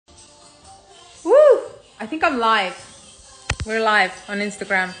I think I'm live. We're live on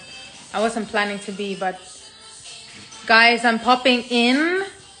Instagram. I wasn't planning to be, but guys, I'm popping in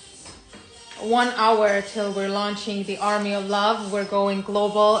 1 hour till we're launching the Army of Love. We're going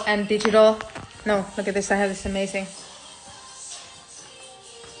global and digital. No, look at this. I have this amazing.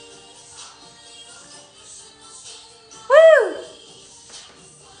 Woo!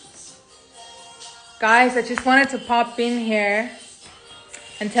 Guys, I just wanted to pop in here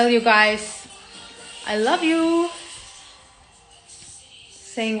and tell you guys I love you.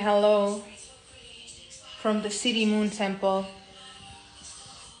 Saying hello from the City Moon Temple.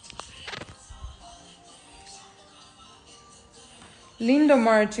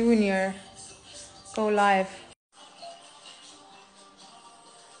 Lindomar Junior, go live.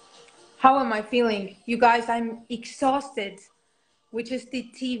 How am I feeling? You guys, I'm exhausted, which is the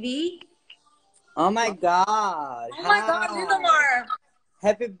TV. Oh my God. Oh my God, Hi. Lindomar.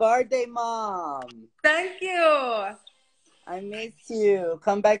 Happy birthday, Mom. Thank you. I miss you.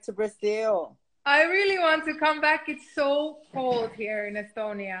 Come back to Brazil. I really want to come back. It's so cold here in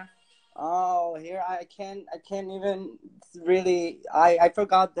Estonia. Oh, here I can't even really, I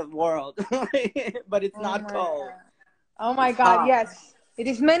forgot the world. But it's not cold. God. Oh my It's God, hot. yes. It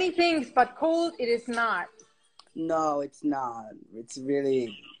is many things, but cold it is not. No, it's not. It's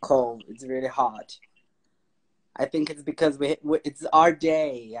really cold. It's really hot. I think it's because it's our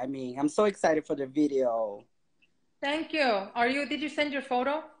day. I mean, I'm so excited for the video. Thank you. Did you send your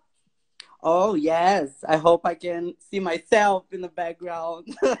photo? Oh, yes. I hope I can see myself in the background.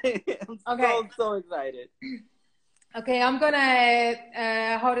 I'm so excited. Okay, I'm gonna,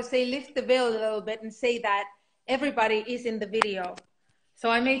 lift the veil a little bit and say that everybody is in the video. So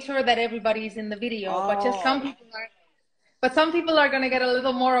I made sure that everybody is in the video, but just some people are gonna get a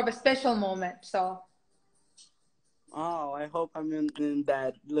little more of a special moment, so. Oh, I hope I'm in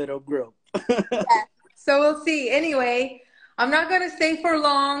that little group. Yeah. So we'll see. Anyway, I'm not gonna stay for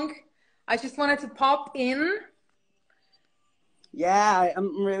long. I just wanted to pop in. Yeah,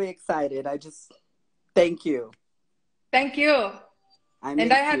 I'm really excited. Thank you. Thank you. I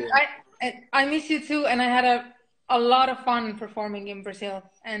miss you. I miss you too, and I had a lot of fun performing in Brazil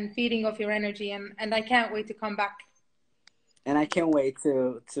and feeding off your energy, and I can't wait to come back. And I can't wait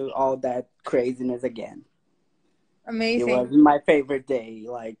to all that craziness again. Amazing. It was my favorite day,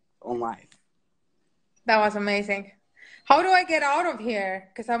 like, on life. That was amazing. How do I get out of here?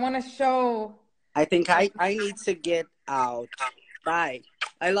 Because I want to show. I think I need to get out. Bye.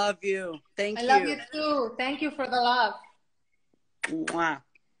 I love you. Thank you. I love you too. Thank you for the love. Mwah.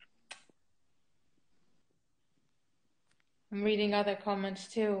 I'm reading other comments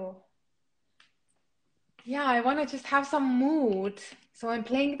too. Yeah, I want to just have some mood. So I'm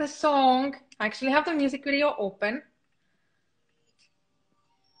playing the song. I actually have the music video open.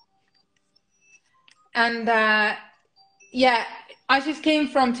 And yeah, I just came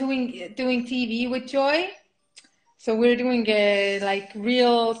from doing TV with Joy. So we're doing a like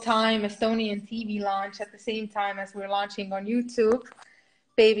real-time Estonian TV launch at the same time as we're launching on YouTube,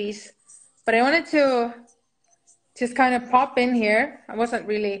 babies. But I wanted to just kind of pop in here. I wasn't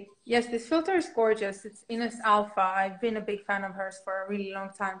really. Yes, this filter is gorgeous. It's Ines Alpha. I've been a big fan of hers for a really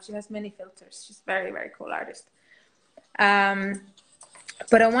long time. She has many filters. She's very, very cool artist.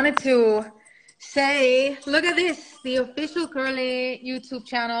 But I wanted to say, look at this, the official Kerli YouTube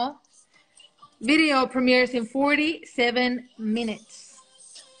channel. Video premieres in 47 minutes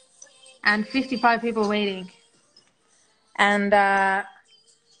and 55 people waiting. And I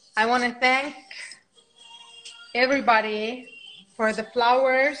want to thank everybody for the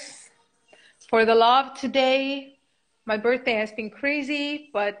flowers, for the love today. My birthday has been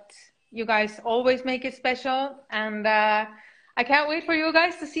crazy, but you guys always make it special. And I can't wait for you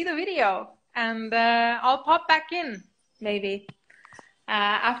guys to see the video. And I'll pop back in, maybe.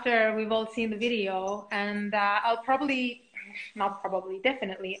 After we've all seen the video, and definitely,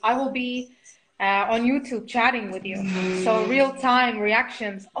 I will be on YouTube chatting with you. So real-time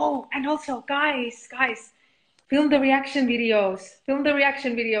reactions. Oh, and also, guys, film the reaction videos,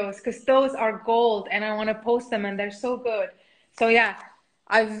 because those are gold, and I want to post them, and they're so good. So yeah,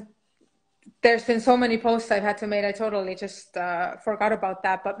 there's been so many posts I've had to make. I totally just forgot about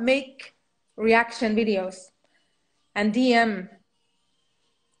that. But make reaction videos and DM.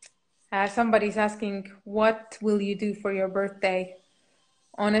 Somebody's asking, what will you do for your birthday?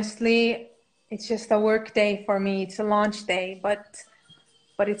 Honestly, it's just a work day for me. It's a launch day, but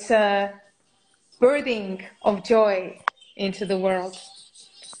it's a birthing of joy into the world.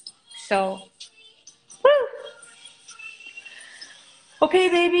 So, woo! Okay,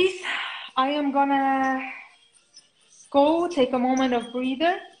 babies, I am gonna go take a moment of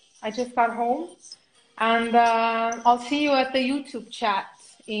breather. I just got home. And I'll see you at the YouTube chat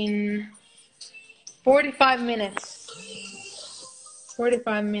in 45 minutes.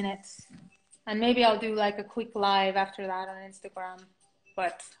 45 minutes. And maybe I'll do like a quick live after that on Instagram.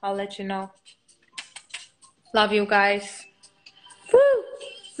 But I'll let you know. Love you guys. Woo!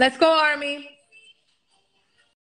 Let's go, Army.